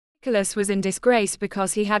Nicholas was in disgrace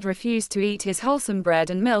because he had refused to eat his wholesome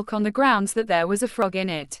bread and milk on the grounds that there was a frog in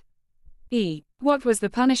it. E. What was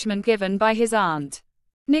the punishment given by his aunt?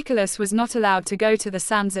 Nicholas was not allowed to go to the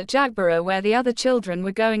sands at Jagborough where the other children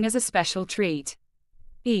were going as a special treat.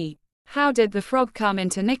 E. How did the frog come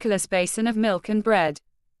into Nicholas' basin of milk and bread?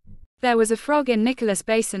 There was a frog in Nicholas'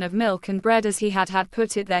 basin of milk and bread as he had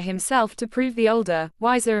put it there himself to prove the older,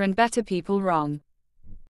 wiser and better people wrong.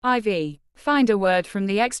 IV. Find a word from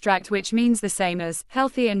the extract which means the same as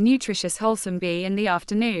healthy and nutritious wholesome. B. In the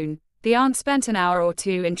afternoon, the aunt spent an hour or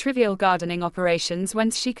two in trivial gardening operations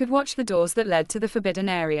whence she could watch the doors that led to the forbidden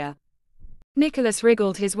area. Nicholas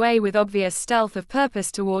wriggled his way with obvious stealth of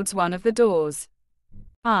purpose towards one of the doors.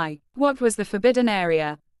 I. What was the forbidden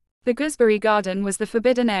area? The gooseberry garden was the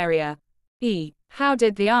forbidden area. E. How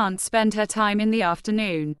did the aunt spend her time in the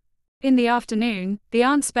afternoon? In the afternoon, the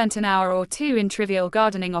aunt spent an hour or two in trivial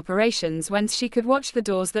gardening operations whence she could watch the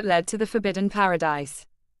doors that led to the forbidden paradise.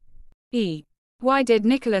 E. Why did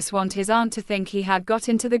Nicholas want his aunt to think he had got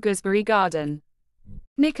into the gooseberry garden?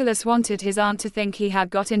 Nicholas wanted his aunt to think he had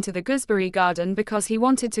got into the gooseberry garden because he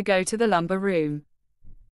wanted to go to the lumber room.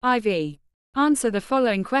 IV. Answer the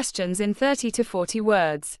following questions in 30 to 40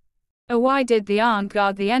 words. A. Why did the aunt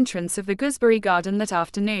guard the entrance of the gooseberry garden that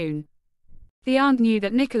afternoon? The aunt knew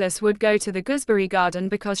that Nicholas would go to the gooseberry garden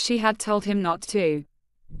because she had told him not to.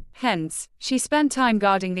 Hence, she spent time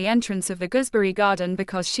guarding the entrance of the gooseberry garden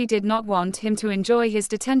because she did not want him to enjoy his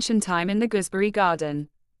detention time in the gooseberry garden.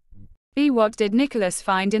 B. What did Nicholas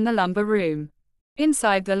find in the lumber room?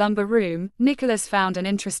 Inside the lumber room, Nicholas found an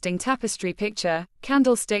interesting tapestry picture,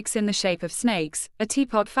 candlesticks in the shape of snakes, a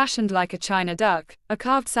teapot fashioned like a china duck, a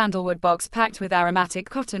carved sandalwood box packed with aromatic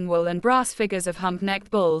cotton wool and brass figures of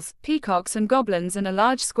hump-necked bulls, peacocks and goblins, and a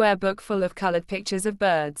large square book full of colored pictures of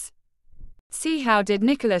birds. C. How did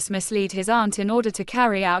Nicholas mislead his aunt in order to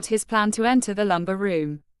carry out his plan to enter the lumber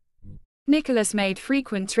room? Nicholas made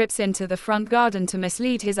frequent trips into the front garden to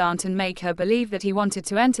mislead his aunt and make her believe that he wanted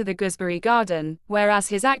to enter the gooseberry garden, whereas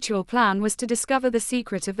his actual plan was to discover the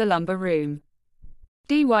secret of the lumber room.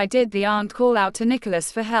 D. Why did the aunt call out to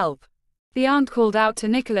Nicholas for help? The aunt called out to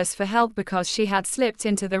Nicholas for help because she had slipped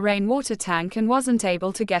into the rainwater tank and wasn't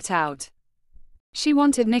able to get out. She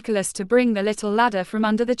wanted Nicholas to bring the little ladder from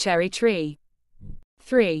under the cherry tree.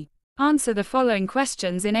 3. Answer the following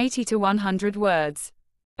questions in 80 to 100 words.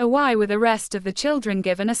 A. Why were the rest of the children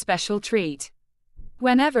given a special treat?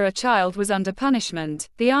 Whenever a child was under punishment,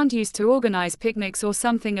 the aunt used to organize picnics or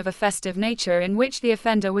something of a festive nature in which the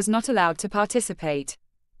offender was not allowed to participate.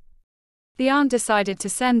 The aunt decided to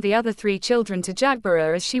send the other 3 children to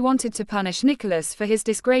Jagborough as she wanted to punish Nicholas for his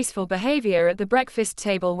disgraceful behavior at the breakfast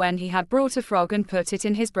table when he had brought a frog and put it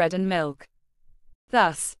in his bread and milk.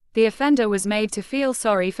 Thus, the offender was made to feel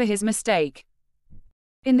sorry for his mistake.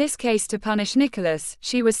 In this case, to punish Nicholas,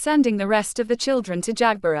 she was sending the rest of the children to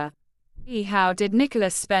Jagborough. E. How did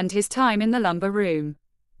Nicholas spend his time in the lumber room?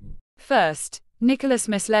 First, Nicholas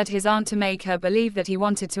misled his aunt to make her believe that he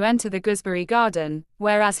wanted to enter the gooseberry garden,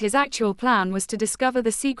 whereas his actual plan was to discover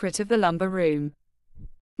the secret of the lumber room.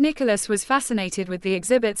 Nicholas was fascinated with the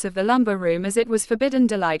exhibits of the lumber room as it was forbidden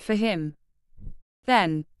delight for him.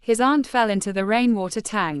 Then, his aunt fell into the rainwater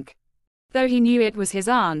tank. Though he knew it was his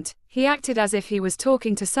aunt, he acted as if he was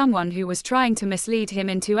talking to someone who was trying to mislead him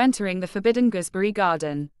into entering the forbidden gooseberry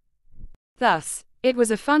garden. Thus, it was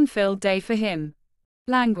a fun-filled day for him.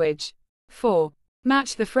 Language. 4.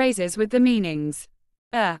 Match the phrases with the meanings.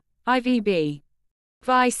 A. IVB.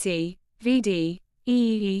 VIC, VD,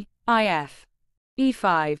 EEE, IF.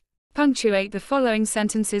 E5. Punctuate the following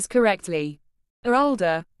sentences correctly. A.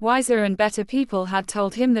 Older, wiser and better people had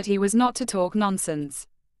told him that he was not to talk nonsense.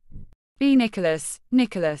 B. Nicholas.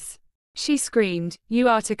 She screamed, "You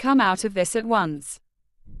are to come out of this at once."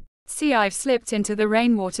 C. I've slipped into the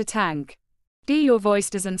rainwater tank. D. Your voice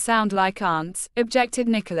doesn't sound like aunt's, objected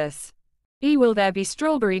Nicholas. E. Will there be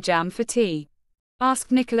strawberry jam for tea?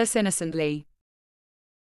 Asked Nicholas innocently.